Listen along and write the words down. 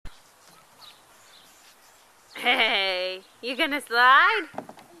Hey, you gonna slide?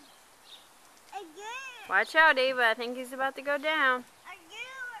 Again. Watch out, Ava. I think he's about to go down.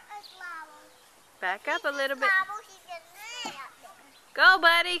 Back up a little bit. Go,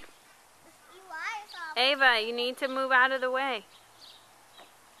 buddy. Ava, you need to move out of the way.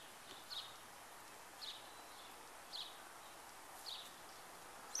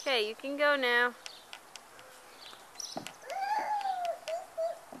 Okay, you can go now.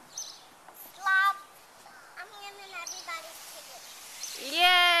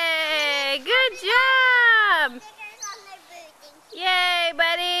 Yay! Good job! Yay,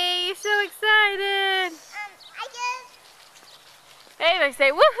 buddy! You're so excited. Baylor,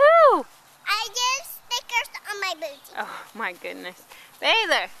 say woohoo! I get stickers on my booty. Oh my goodness.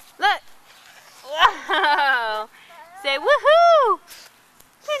 Baylor, look! Whoa! Say woohoo!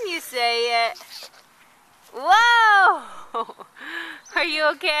 Can you say it? Whoa! Are you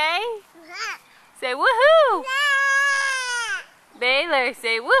okay? Say woohoo! Baylor,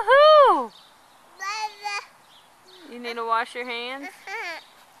 say woohoo! You need to wash your hands?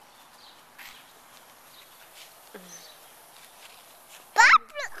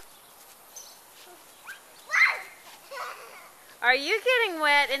 Are you getting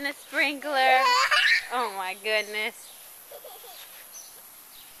wet in the sprinkler? Oh my goodness.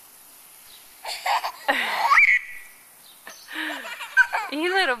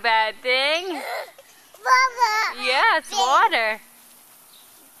 You little bad thing. Yeah, it's water.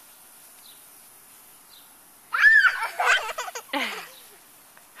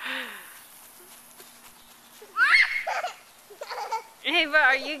 Ava,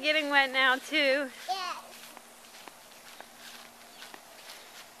 are you getting wet now too? Yes.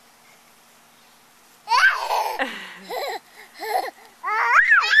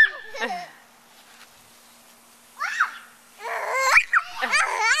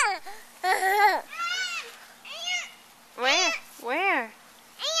 Where?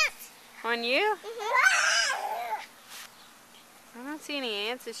 On you? I don't see any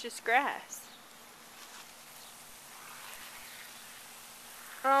ants, it's just grass.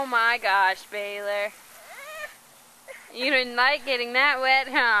 Oh my gosh, Baylor. You didn't like getting that wet,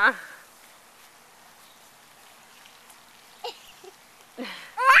 huh?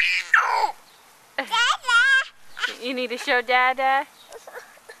 You need to show Dada?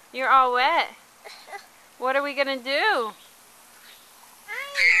 You're all wet. What are we gonna do?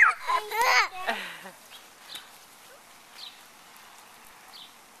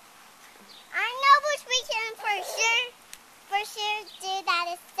 I know which we can for sure do that.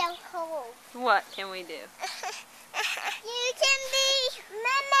 It's so cold. What can we do? You can be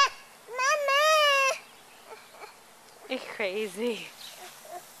Mama. You're crazy.